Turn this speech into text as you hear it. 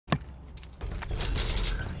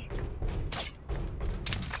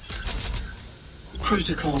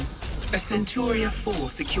Protocol. A Centuria 4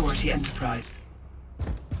 security enterprise.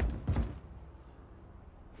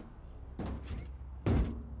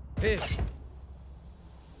 Here.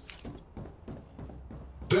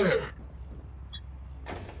 There.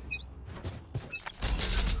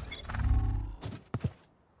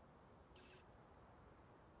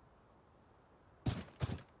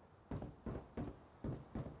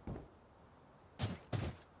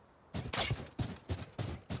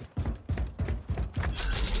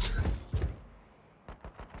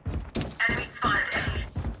 Enemy spotted A.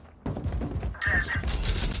 Dead.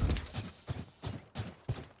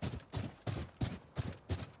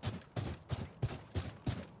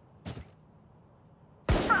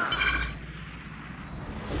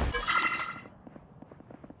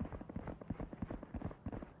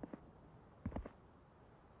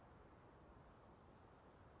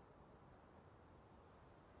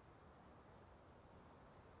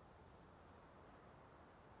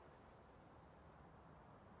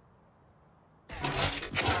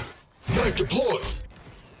 'Knife deployed.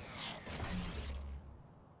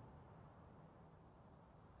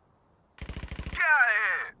 Get out of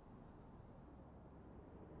here!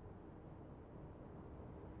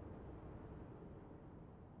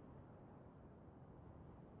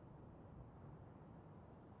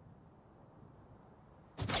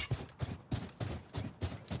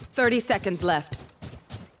 30 seconds left.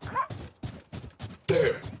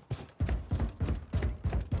 There.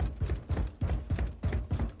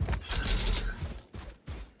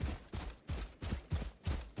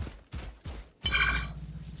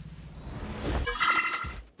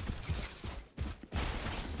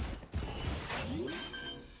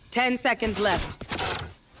 Ten seconds left.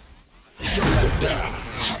 Shut them down.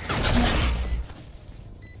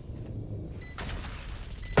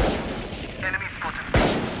 Enemy spotted.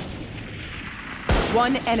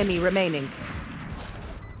 One enemy remaining.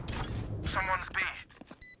 Someone's B.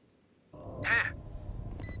 Here.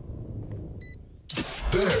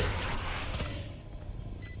 There.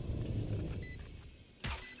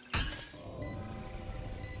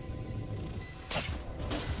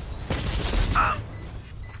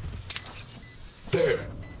 There.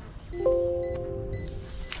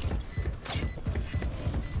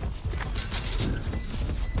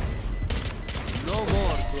 No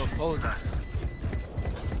more to oppose us.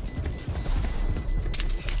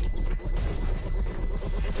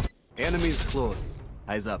 Enemies close.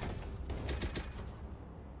 Eyes up.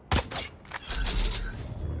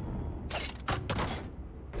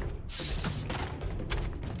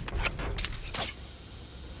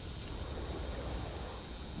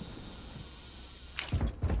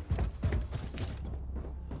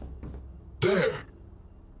 There.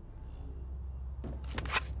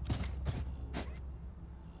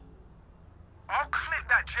 I'll clip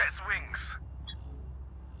that jet's wings.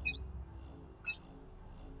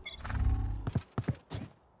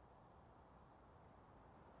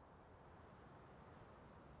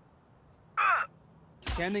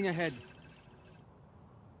 Scanning ahead.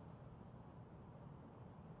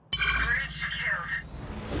 Breach killed.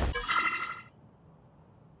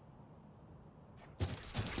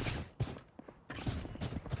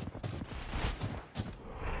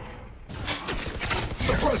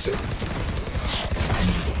 Suppress it.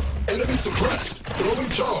 Enemy suppressed. Throwing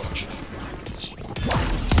charge.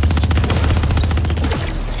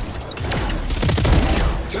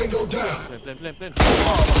 Tango down. Plan.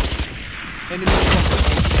 Enemy spotted.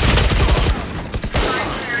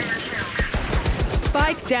 Carrier killed.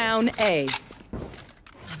 Spike down A.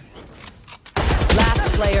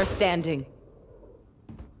 Last player standing.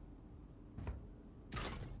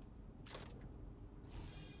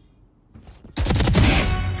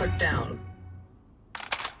 Put down.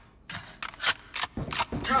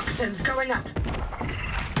 Toxins going up.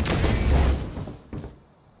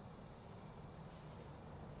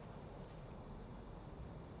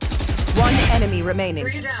 One enemy remaining.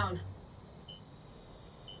 3 down.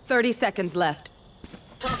 30 seconds left.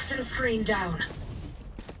 Toxin screen down.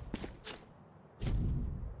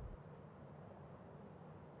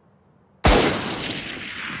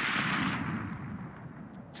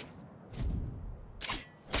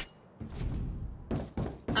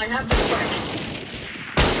 I have the spike.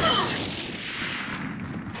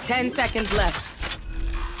 10 seconds left.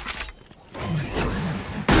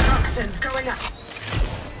 Toxins going up.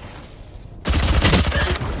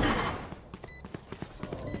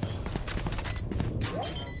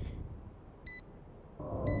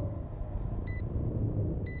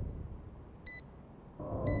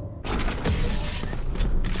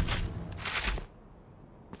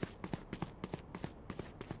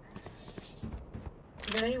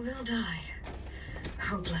 They will die,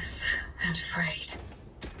 hopeless and afraid.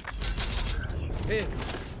 Here.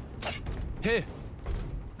 Here.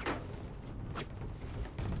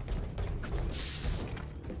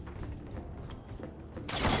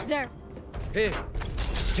 There. Here.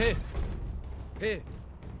 Here. Here.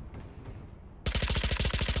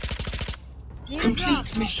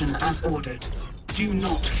 Complete mission as ordered. Do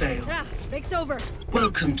not fail. Ah, breaks over.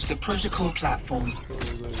 Welcome to the protocol platform.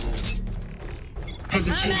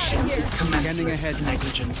 Hesitation here. is Scanning commensurate ahead. to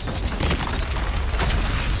negligence.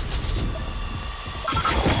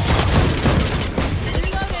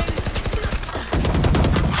 Reloading.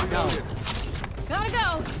 Now. Gotta go.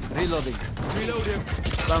 Reloading. Reload him.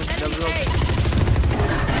 Enemy A.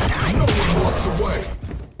 No one walks away.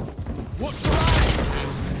 What's your eyes?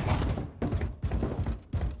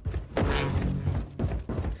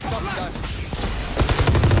 Stop that.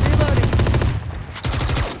 Reloading.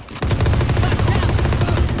 Watch out.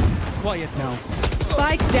 Quiet now.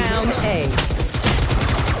 Spike down A.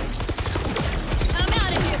 I'm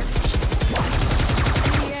out of here.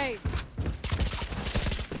 Enemy A.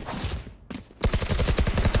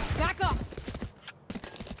 Back off.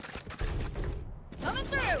 Coming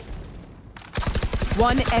through.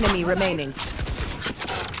 One enemy remaining.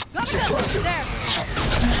 Gotta go. There.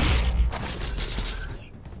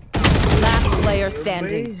 Last player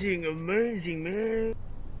standing. Amazing, man.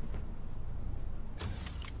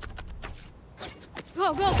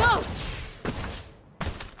 Go, go, go.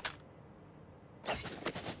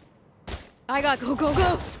 I got go, go,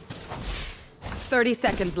 go. 30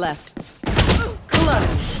 seconds left.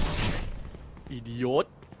 Clutch. Idiot.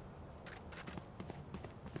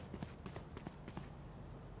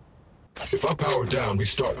 If I power down,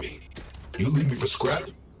 restart me. You leave me for scrap,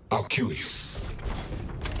 I'll kill you.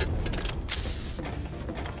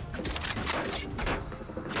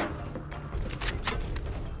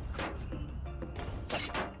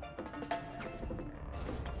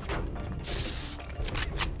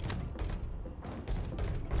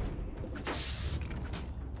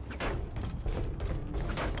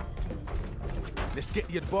 Let's get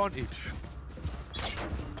the advantage.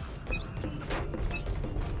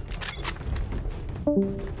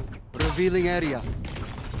 Revealing area.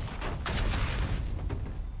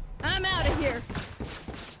 I'm out of here.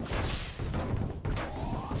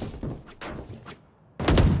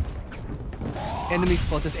 Enemy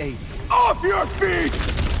spotted A. Off your feet!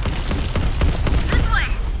 This way!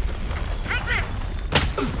 Take this!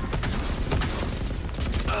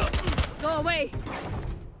 Go away.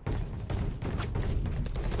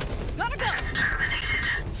 Gotta go.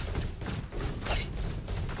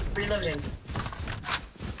 Reloading.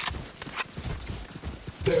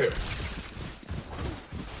 There.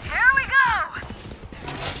 Here we go!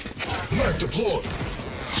 Knife deployed.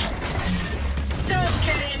 Don't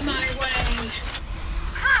get in my way.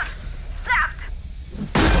 Huh! Zapped!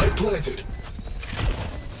 Light planted.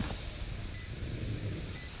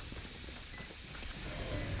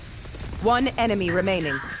 One enemy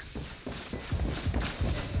remaining.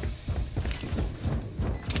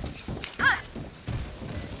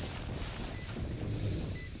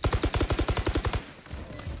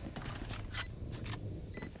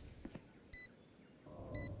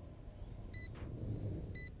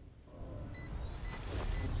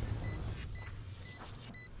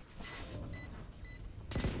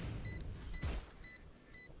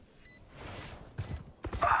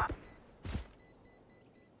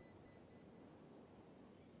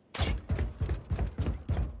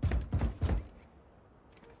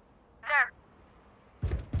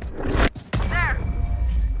 There!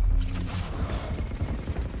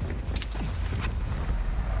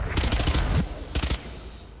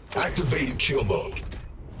 Activating kill mode.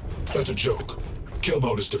 That's a joke. Kill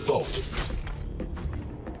mode is default.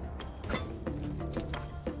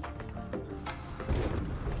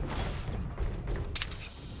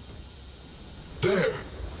 There.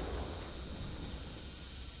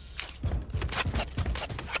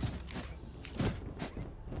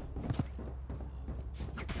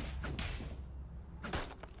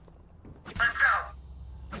 Let's go!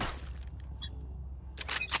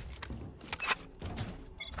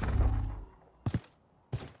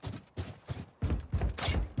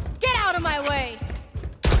 Get out of my way.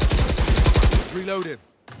 Reloading.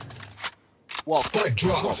 Spike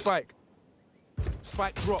dropped. Spike.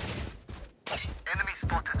 Spike drop. Enemy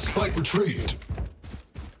spotted. Spike retrieved.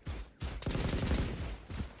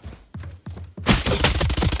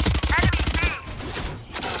 Enemy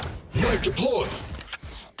B! Knife deployed.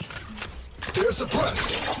 They're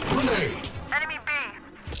suppressed. Grenade. Enemy B!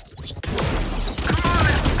 Come on,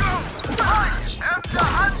 let's go! I am the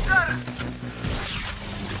hunter!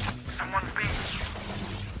 Someone's B.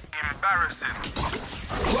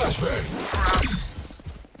 Flashbang.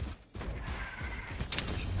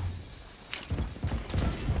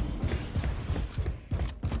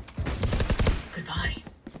 Goodbye.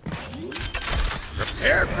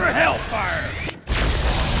 Prepare for hellfire!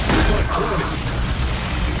 Spike planted.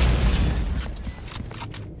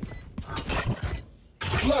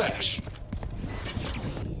 Flash.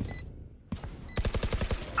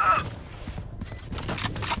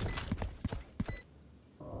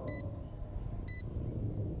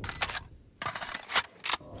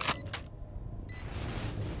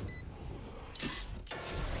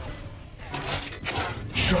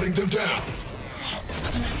 Shutting them down.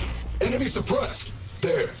 Enemy suppressed.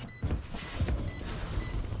 There.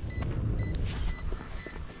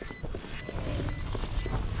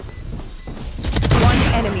 One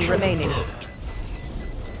enemy remaining.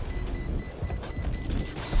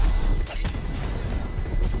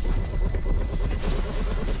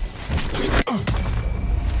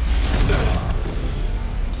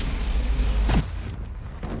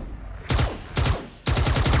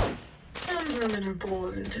 Some vermin are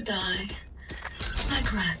born to die.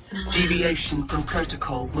 Like rats in a lab. Deviation from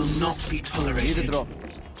protocol will not be Need a tolerated. drop.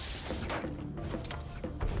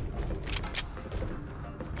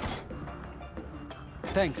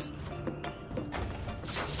 Thanks.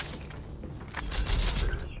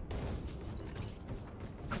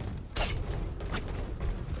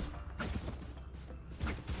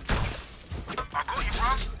 I got you, bro.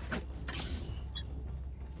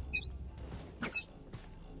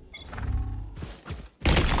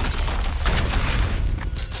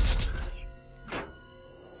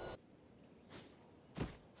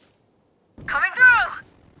 Coming through!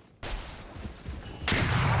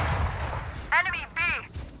 Enemy B!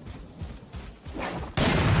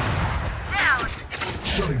 Down!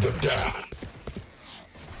 Shutting them down.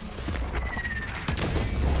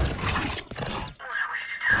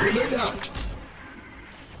 Grenade out.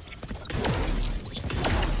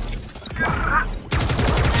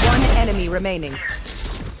 One enemy remaining.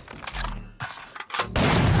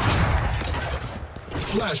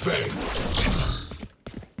 Flashbang.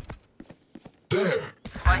 There.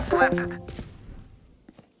 Spike planted.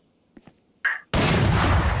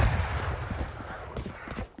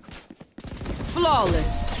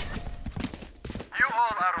 Flawless. You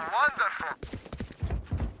all are wonderful.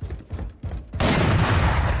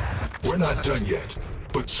 We're not done yet,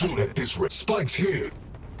 but soon at this rate. Spike's here.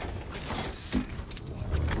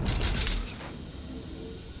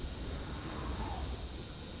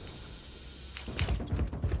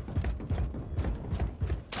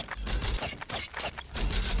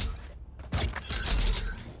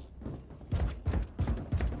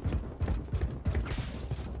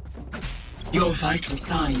 Your vital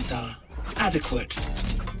signs are adequate.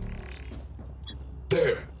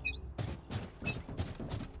 There.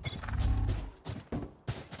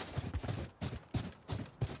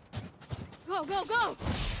 Go, go, go!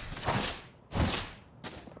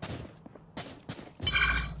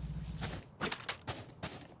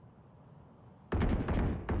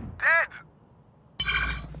 Dead!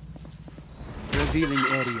 Revealing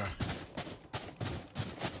area.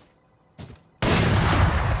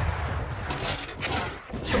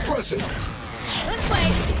 Suppressing. This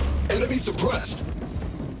way! Enemy suppressed.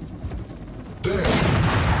 There.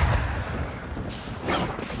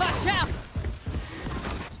 Watch out!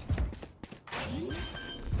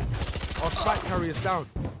 Our spike carrier's down.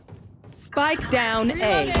 Spike down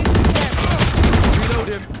A. Reloading! Reload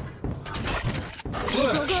him.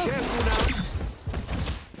 Flash. Careful now.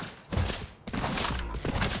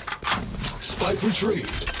 Spike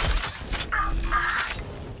retrieved.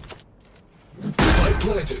 Spike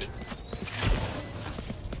planted.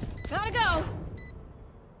 Gotta go!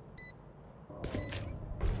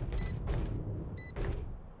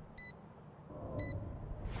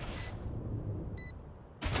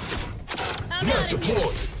 I'm Net out of here!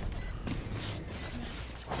 deployed.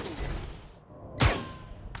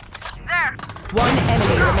 There! One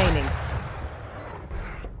enemy remaining.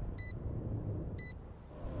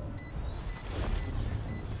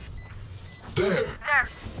 There. There!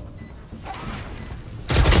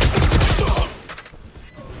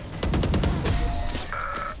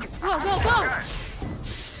 Go, go, go!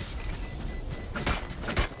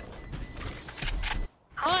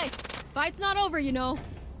 Oi! Fight's not over, you know.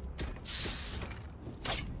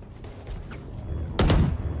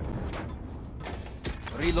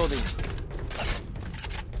 Reloading.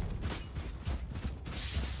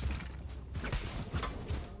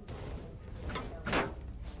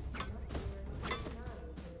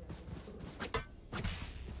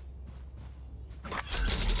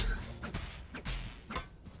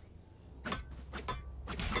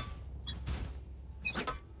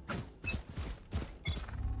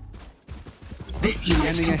 This unit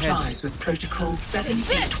Scanning ahead. complies with Protocol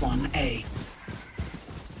 781A.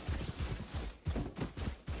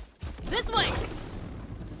 This way!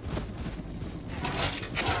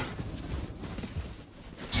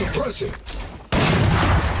 Suppressing.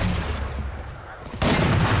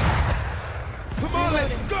 Come on,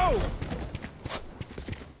 let's go!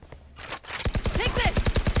 Take this!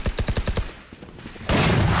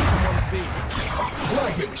 Someone's B.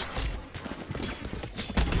 Fragment.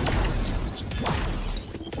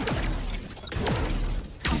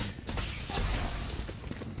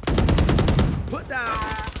 Put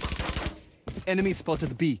down. Enemy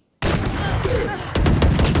spotted B. There.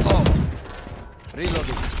 Oh.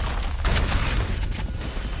 Reloading.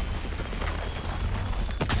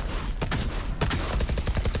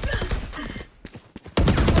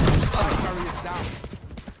 Carry is down.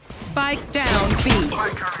 Spike down B.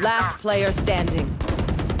 Last player standing.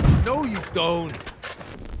 No, you don't.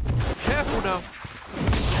 Careful now.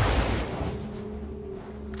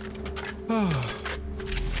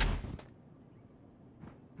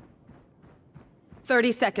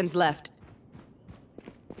 30 seconds left.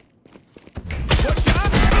 Watch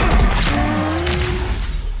out!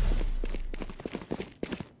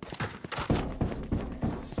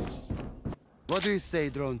 What do you say,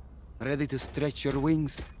 drone? Ready to stretch your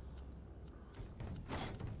wings?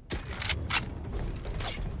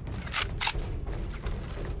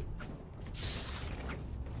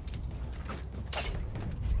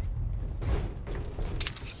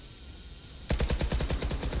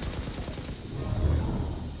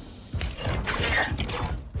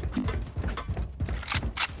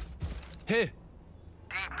 Here.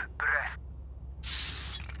 Deep breath.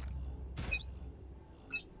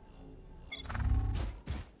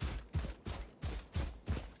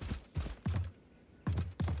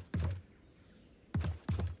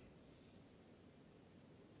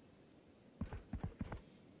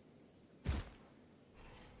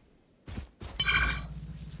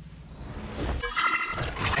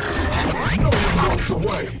 No one walks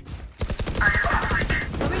away.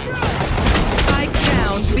 Spike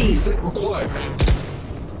down B. Reset required.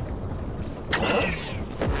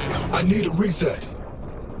 I need a reset.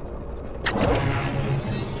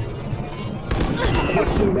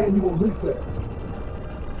 Manual reset.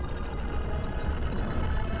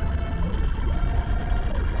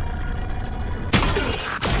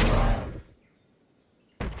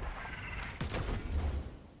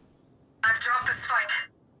 I've dropped the spike.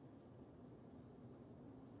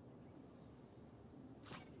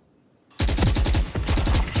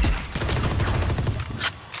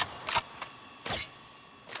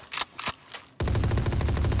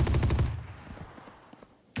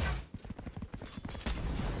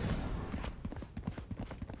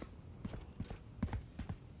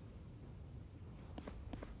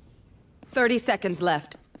 Thirty seconds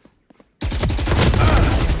left.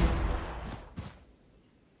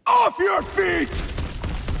 Off your feet!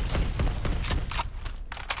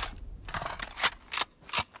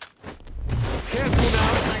 Careful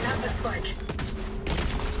now. I have the spike.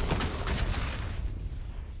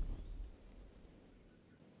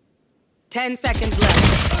 Ten seconds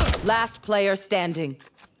left. Last player standing.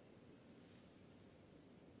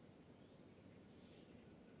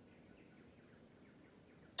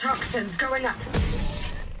 Toxins going up.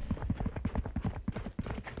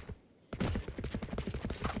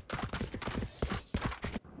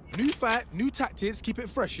 New fight, new tactics, keep it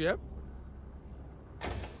fresh, yeah?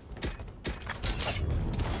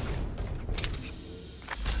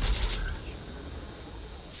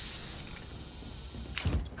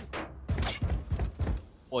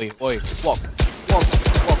 Oi, oi, walk, walk,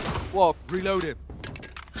 walk, walk. Reloading.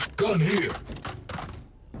 Gun here.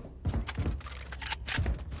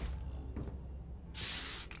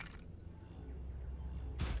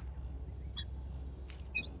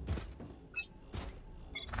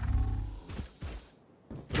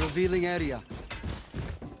 Revealing area.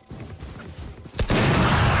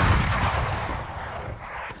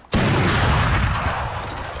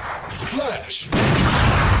 Flash.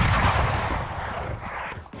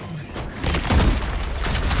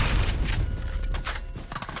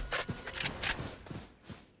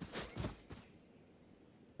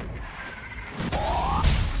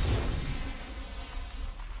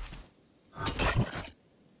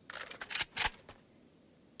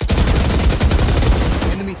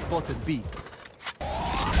 Enemy spotted B.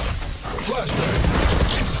 Flashbang.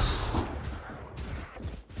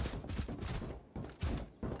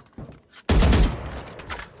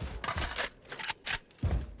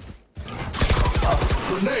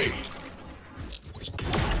 Grenade.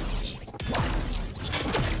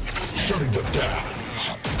 Shutting them down.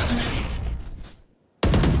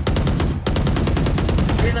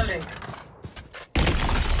 Reloading.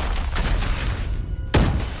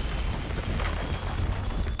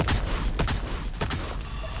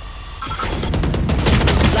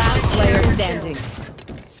 Last player standing.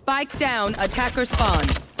 Spike down, attacker spawn.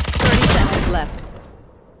 30 seconds left.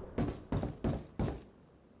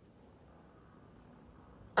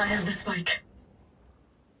 I have the spike.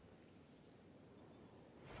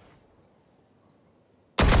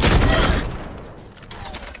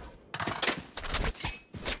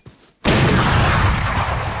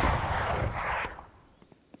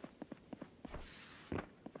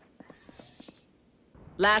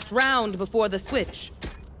 Last round before the switch.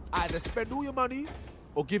 Either spend all your money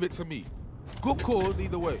or give it to me. Good cause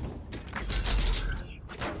either way.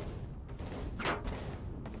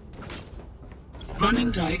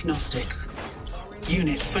 Running diagnostics.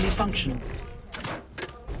 Unit fully functional.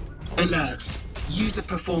 Alert. User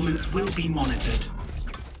performance will be monitored.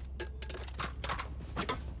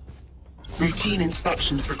 Routine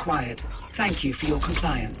inspections required. Thank you for your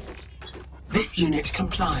compliance. This unit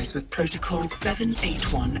complies with Protocol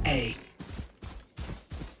 781A.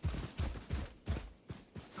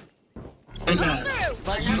 Alert.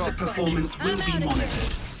 User performance will be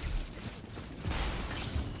monitored.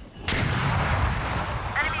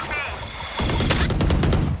 Enemy B.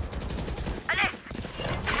 Alice,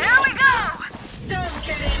 here we go! Don't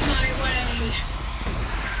get in my way.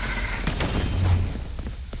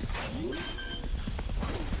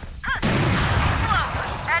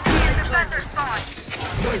 Enemy in defender spawn.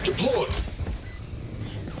 Knife deployed.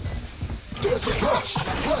 They're suppressed.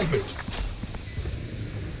 Fragment.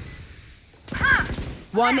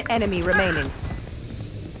 One enemy remaining.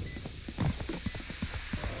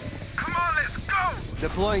 Come on, let's go!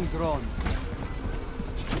 Deploying drone.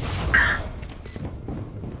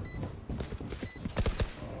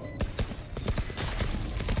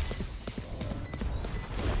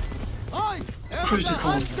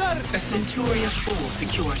 Protocol. A Centuria 4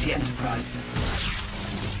 security enterprise.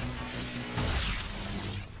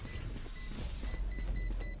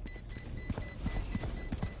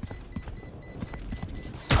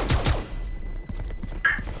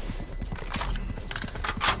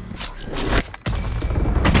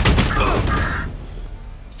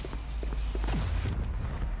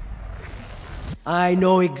 I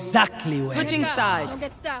know exactly where. Switching sides. Don't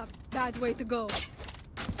get stabbed. Bad way to go.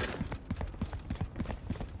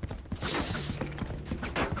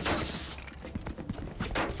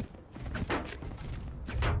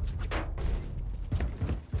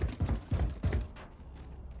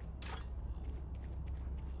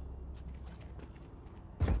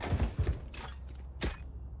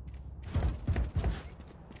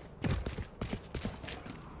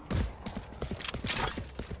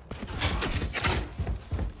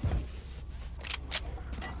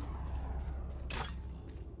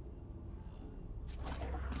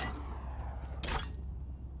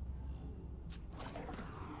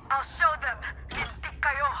 I'll show them. Lintik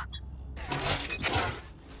kayo.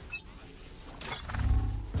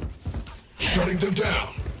 Shutting them down.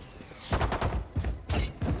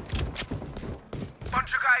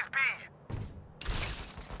 Bunch of guys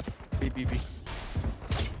B. B.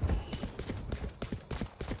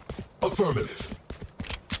 Affirmative.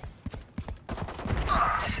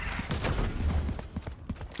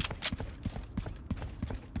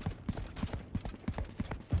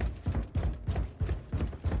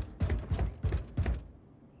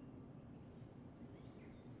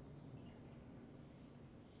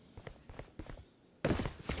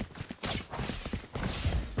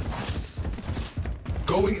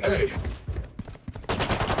 Going A.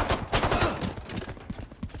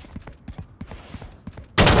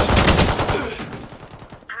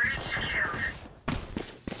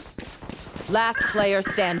 Last player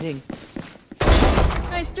standing.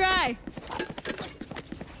 Nice try.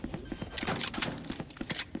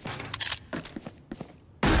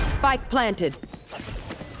 Spike planted.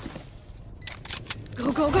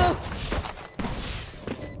 Go, go, go.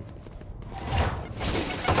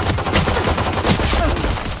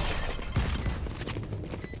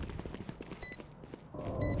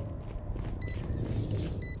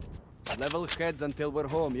 Level heads until we're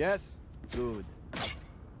home, yes? Good.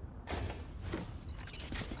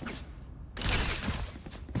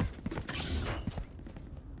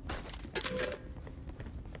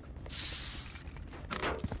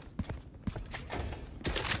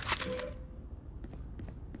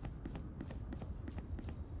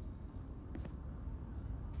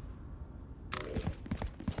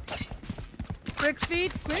 Quick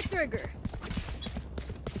feet, quick trigger.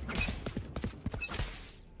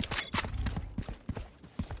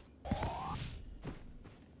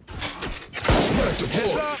 Attack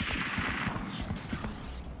deployed.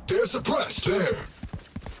 They're suppressed. There.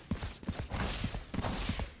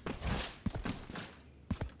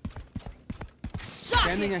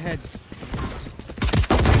 Standing ahead.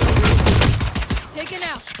 Taken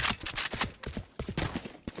out.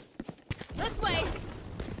 This way.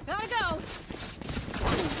 Gotta go.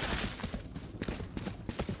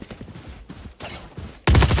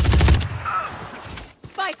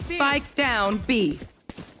 Spike down B.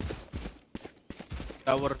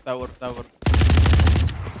 Tower.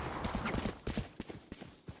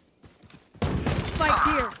 Spike's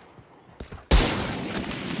here.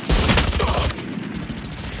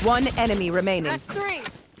 One enemy remaining. That's 3.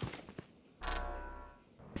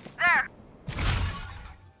 There.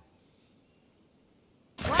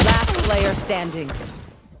 Last player standing.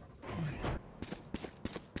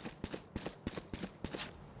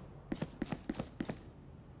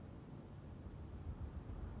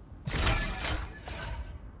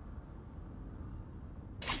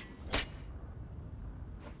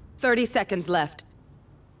 Thirty seconds left.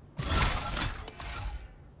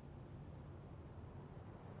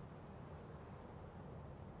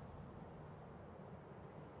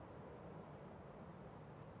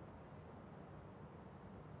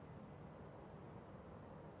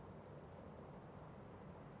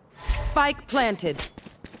 Spike planted.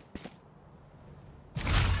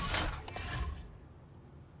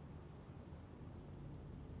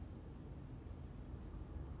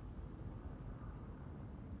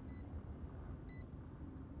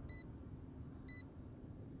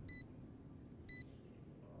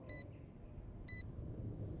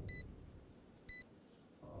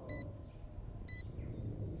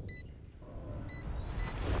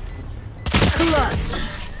 Clutch.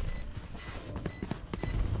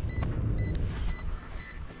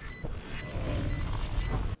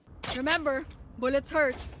 Remember, bullets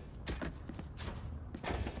hurt.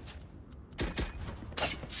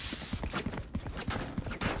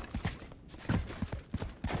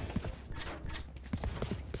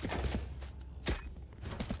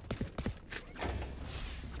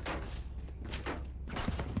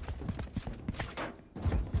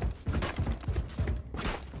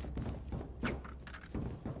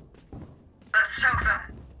 Let's choke them.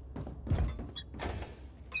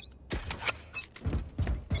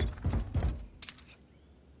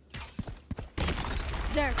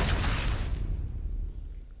 There.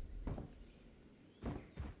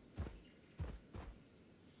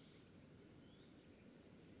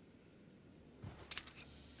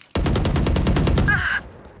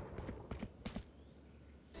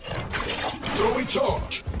 Throwing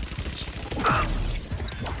charge.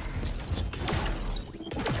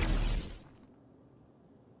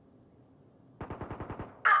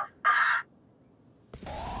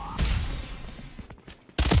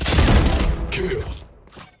 Kill.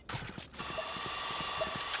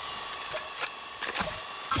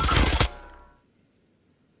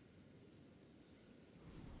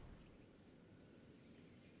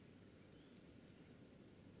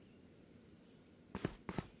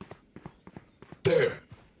 There.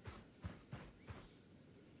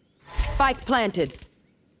 Spike planted.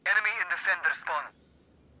 Enemy in defender spawn.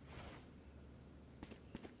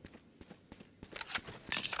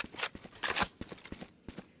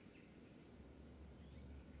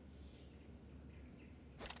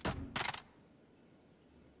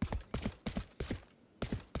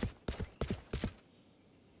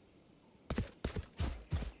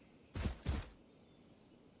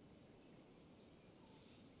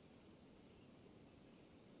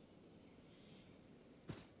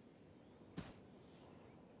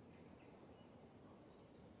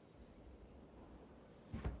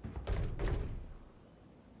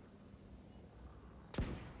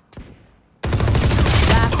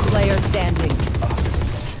 Last player standing.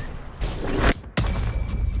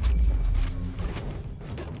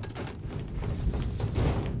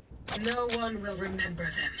 No one will remember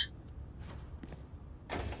them.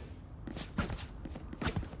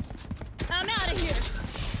 I'm out of here.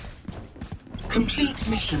 Complete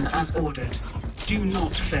mission as ordered. Do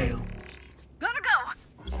not fail. Gotta go.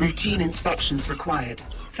 Routine inspections required.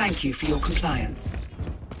 Thank you for your compliance.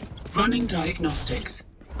 Running diagnostics.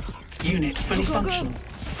 Unit fully functional.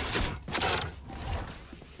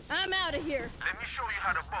 I'm out of here. Let me show you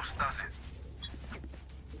how the boss does it.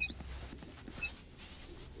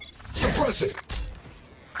 Suppress it.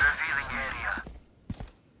 Revealing area.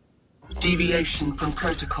 Deviation from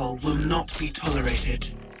protocol will not be tolerated.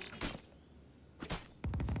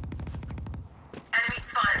 Enemy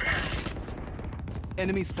spotted A.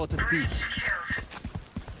 Enemy spotted B. Killed.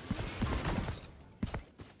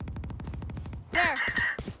 There.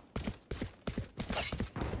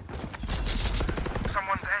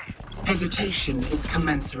 Hesitation is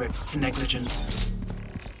commensurate to negligence.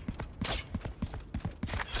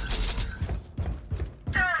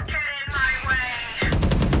 Don't get in my way!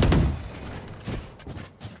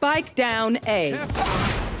 Spike down A.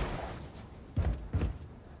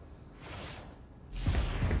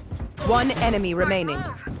 One enemy remaining.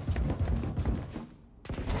 Move.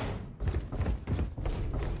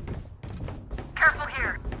 Careful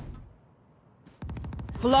here.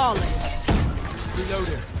 Flawless.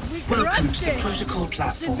 Reloading. We Welcome crushed to the it. protocol Should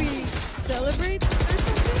platform. we celebrate or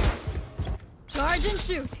something? Charge and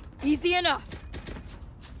shoot. Easy enough.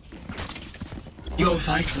 Your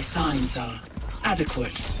vital signs are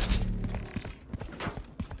adequate.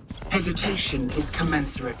 Hesitation is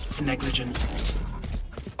commensurate to negligence.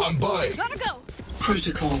 I'm buying. Gotta go.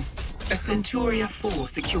 Protocol, a Centuria 4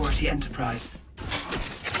 security enterprise.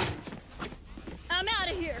 I'm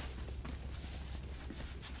out of here.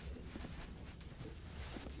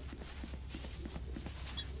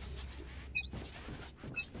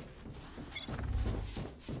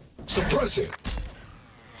 Suppressing.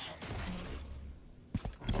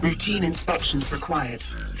 Routine inspections required.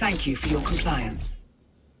 Thank you for your compliance.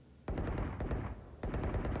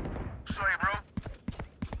 Sorry, bro.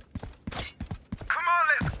 Come on,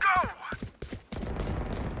 let's go!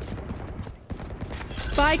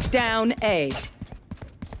 Spike down A.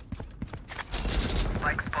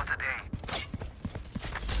 Spike spotted A.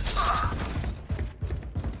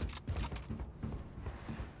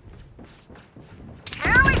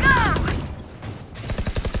 Here we go!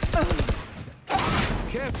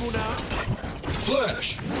 Careful now.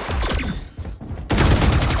 Flash.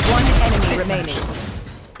 One enemy remaining.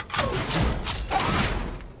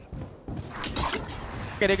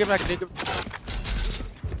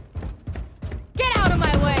 Get out of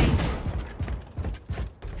my way.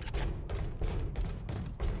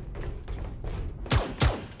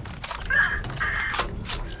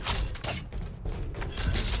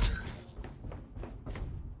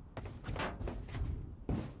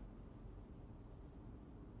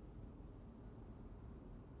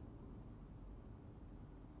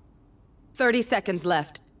 Thirty seconds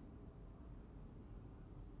left.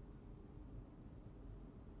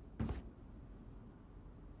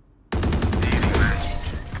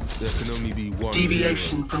 There can only be one.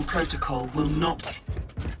 Deviation from protocol will not.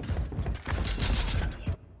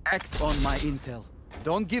 Act on my intel.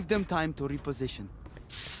 Don't give them time to reposition.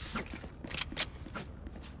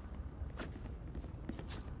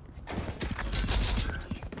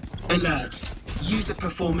 Alert. User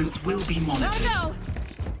performance will be monitored. Oh no.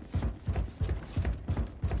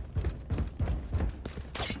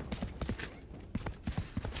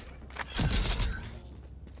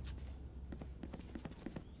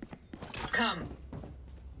 Come.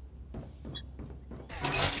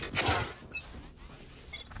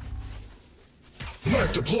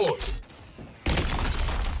 Knife deployed.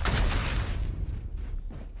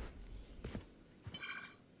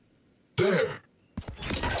 There.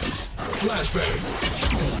 Flashbang.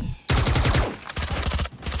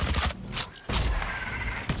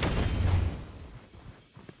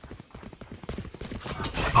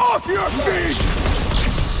 Off your feet!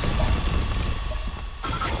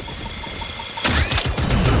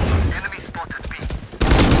 Enemy spotted B.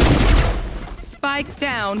 Spike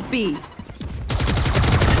down B.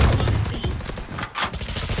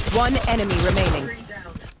 One enemy remaining. Three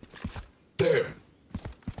down. There.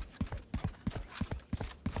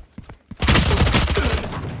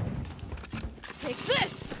 Take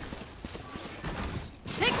this.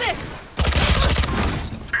 Take this.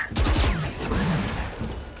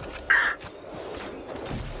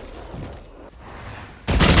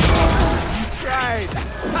 Right.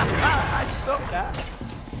 I stopped that.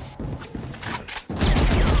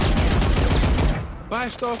 Buy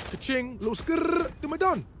stuff, ka-ching, little skrrr, then we're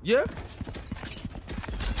done. Yeah?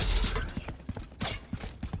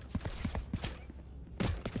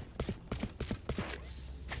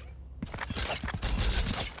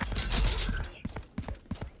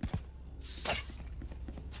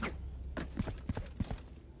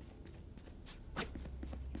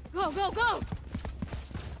 Go, go, go.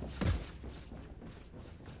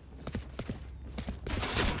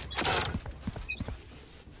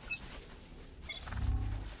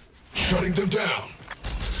 Shutting them down.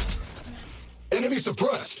 Enemy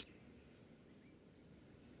suppressed.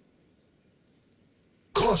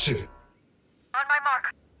 Caution. On my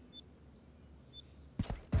mark.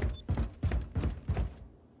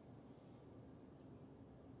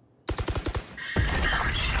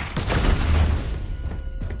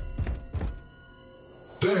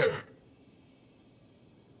 There.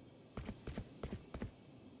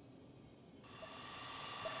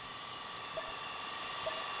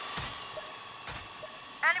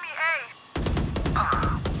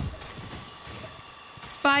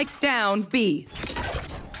 Spike down B.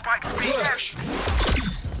 Spike's B. Flash!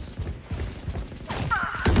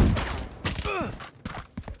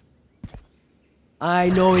 I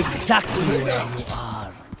know exactly where you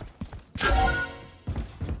are.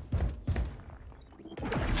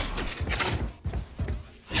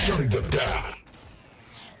 Shutting them down.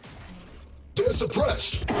 They're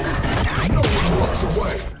suppressed. No one walks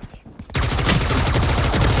away.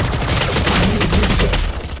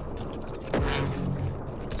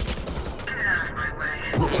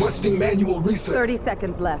 Requesting manual reset. 30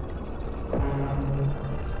 seconds left.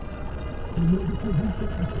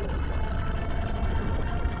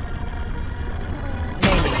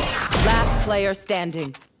 Last player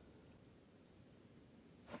standing.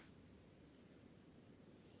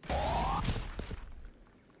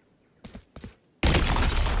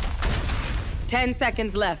 Ten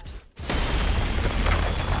seconds left.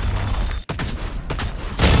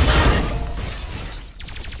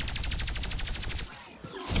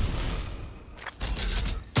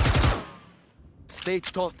 Stay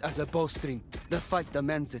taut as a bowstring. The fight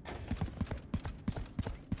demands it.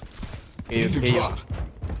 Need to drop.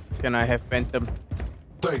 Can I have Phantom?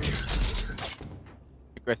 Thank you.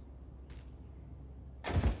 Request.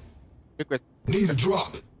 Request. Need a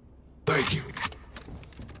drop. Thank you.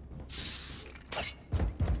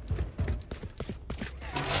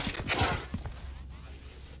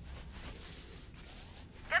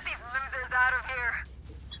 Get these losers out of here.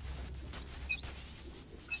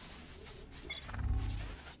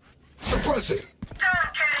 Suppressing.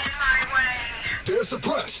 Don't get in my way. They're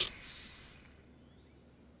suppressed.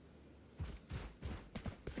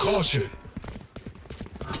 Caution.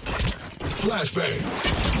 Flashbang.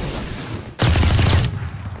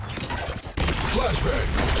 Flashbang.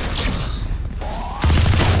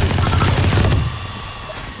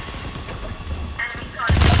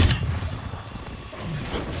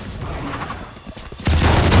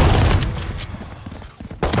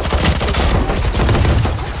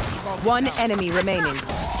 One enemy remaining.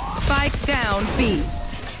 Spike down B.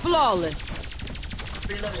 Flawless.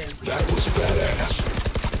 Reloading. That was badass.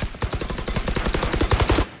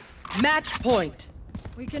 Match point.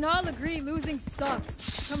 We can all agree losing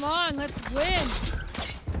sucks. Come on, let's win.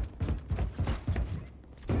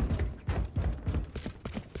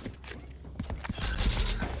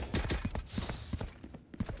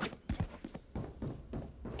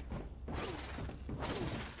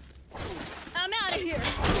 I'm out of here.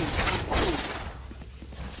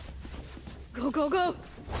 Go, go, go.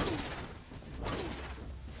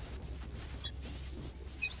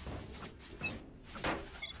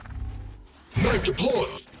 Knife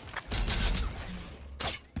deployed.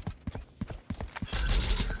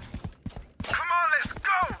 Come on, let's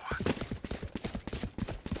go.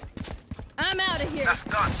 I'm out of here. That's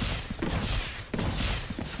done.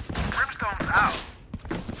 Brimstone's out.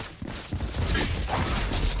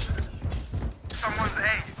 Someone's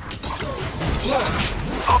A. Flash.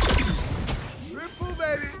 Triple,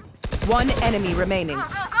 baby. One enemy remaining. Go,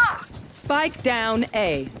 go, go. Spike down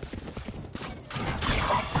A.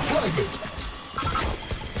 Flag it.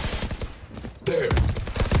 There.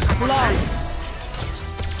 Flawless.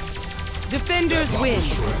 Defenders That win.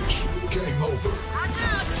 was trash. Game over.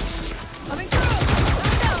 Coming through.